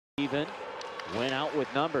even. Went out with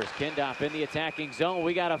numbers. Kindop in the attacking zone.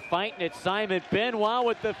 We got a fight, and it's Simon Benoit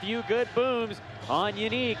with a few good booms on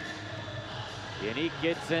Unique. Unique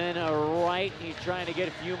gets in a right. He's trying to get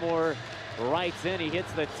a few more rights in. He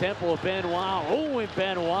hits the temple of Benoit. Oh, and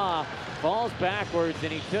Benoit falls backwards,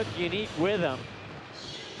 and he took Unique with him.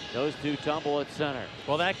 Those two tumble at center.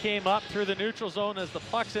 Well, that came up through the neutral zone as the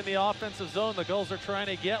puck's in the offensive zone. The Gulls are trying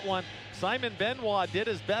to get one. Simon Benoit did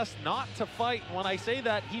his best not to fight. When I say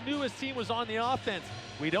that, he knew his team was on the offense.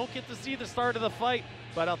 We don't get to see the start of the fight,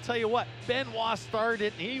 but I'll tell you what, Benoit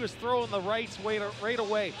started, and he was throwing the rights right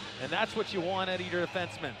away, and that's what you want out of your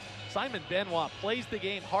defenseman. Simon Benoit plays the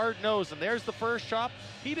game hard-nosed, and there's the first chop.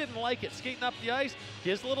 He didn't like it, skating up the ice,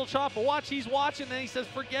 gives a little chop, but watch, he's watching, and he says,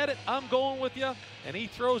 forget it, I'm going with you, and he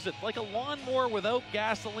throws it like a lawnmower without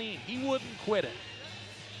gasoline. He wouldn't quit it.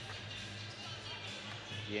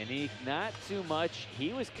 Unique, not too much.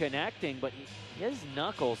 He was connecting, but his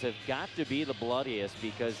knuckles have got to be the bloodiest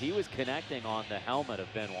because he was connecting on the helmet of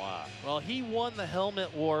Benoit. Well, he won the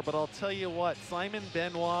helmet war, but I'll tell you what, Simon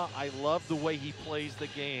Benoit, I love the way he plays the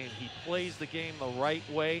game. He plays the game the right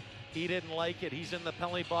way. He didn't like it. He's in the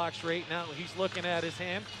penalty box right now. He's looking at his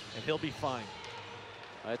hand, and he'll be fine.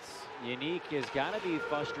 That's Unique has got to be a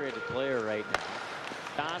frustrated player right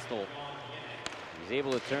now. Dostal. He's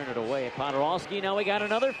able to turn it away. Podorowski, now we got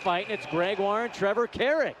another fight, and it's Gregoire and Trevor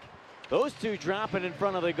Carrick. Those two dropping in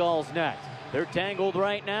front of the Gulls' net. They're tangled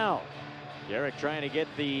right now. Carrick trying to get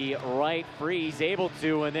the right free. He's able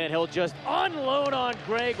to, and then he'll just unload on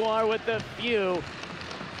Gregoire with the few.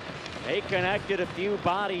 They connected a few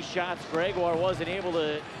body shots. Gregoire wasn't able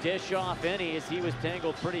to dish off any as he was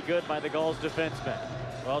tangled pretty good by the Gulls' defenseman.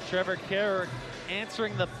 Well, Trevor Carrick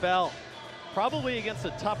answering the bell. Probably against the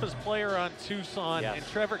toughest player on Tucson, yes. And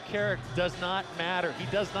Trevor Carrick does not matter. He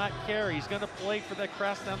does not care. He's going to play for the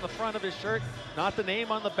crest on the front of his shirt, not the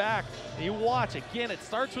name on the back. And you watch, again, it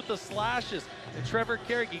starts with the slashes. And Trevor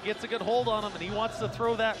Carrick, he gets a good hold on him, and he wants to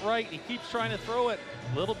throw that right. He keeps trying to throw it.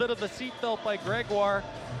 A little bit of a seatbelt by Gregoire,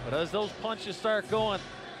 but as those punches start going,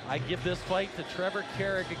 I give this fight to Trevor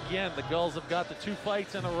Carrick again. The Gulls have got the 2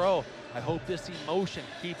 fights in a row. I hope this emotion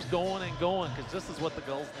keeps going and going, because this is what the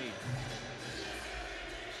Gulls need.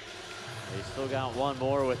 They still got one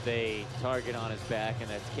more with a target on his back, and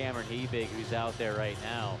that's Cameron Hebig, who's out there right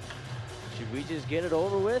now. Should we just get it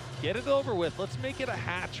over with? Get it over with. Let's make it a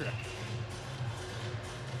hat trick.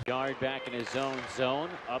 Guard back in his own zone,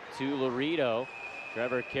 up to Laredo.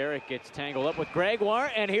 Trevor Carrick gets tangled up with Gregoire,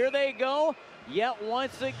 and here they go yet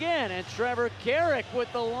once again. And Trevor Carrick with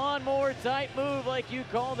the lawnmower type move like you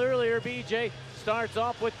called earlier, BJ. Starts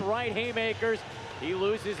off with the right haymakers. He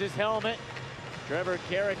loses his helmet. Trevor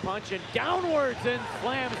Carrick punching downwards and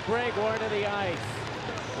slams Gregoire to the ice.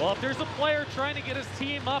 Well, if there's a player trying to get his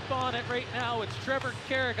team up on it right now, it's Trevor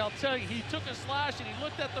Carrick. I'll tell you, he took a slash and he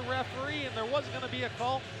looked at the referee and there wasn't going to be a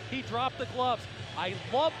call. He dropped the gloves. I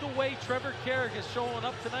love the way Trevor Carrick is showing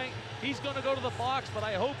up tonight. He's going to go to the box, but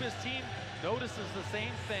I hope his team notices the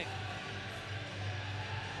same thing.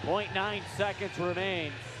 0.9 seconds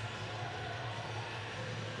remain.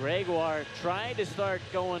 Gregoire tried to start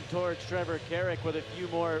going towards Trevor Carrick with a few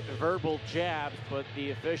more verbal jabs, but the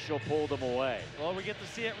official pulled him away. Well, we get to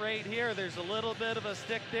see it right here. There's a little bit of a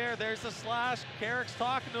stick there. There's the slash. Carrick's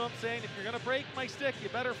talking to him, saying, if you're going to break my stick, you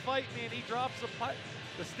better fight me. And he drops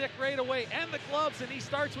the stick right away and the gloves, and he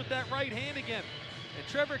starts with that right hand again. And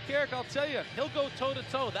Trevor Carrick, I'll tell you, he'll go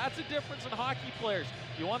toe-to-toe. That's the difference in hockey players.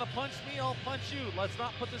 You want to punch me, I'll punch you. Let's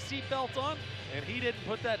not put the seatbelt on. And he didn't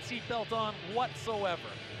put that seatbelt on whatsoever.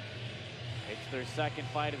 It's their second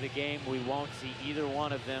fight of the game. We won't see either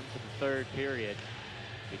one of them for the third period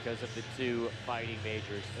because of the 2 fighting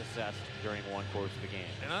majors assessed during one course of the game.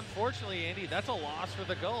 And unfortunately, Andy, that's a loss for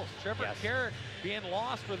the Gulls. Trevor Carrick being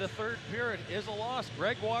lost for the third period is a loss.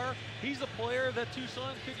 Gregoire, he's a player that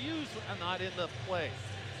Tucson could use and not in the play.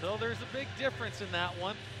 So there's a big difference in that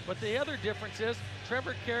one. But the other difference is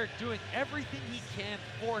Trevor Carrick doing everything he can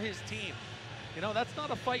for his team. You know, that's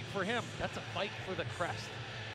not a fight for him. That's a fight for the crest.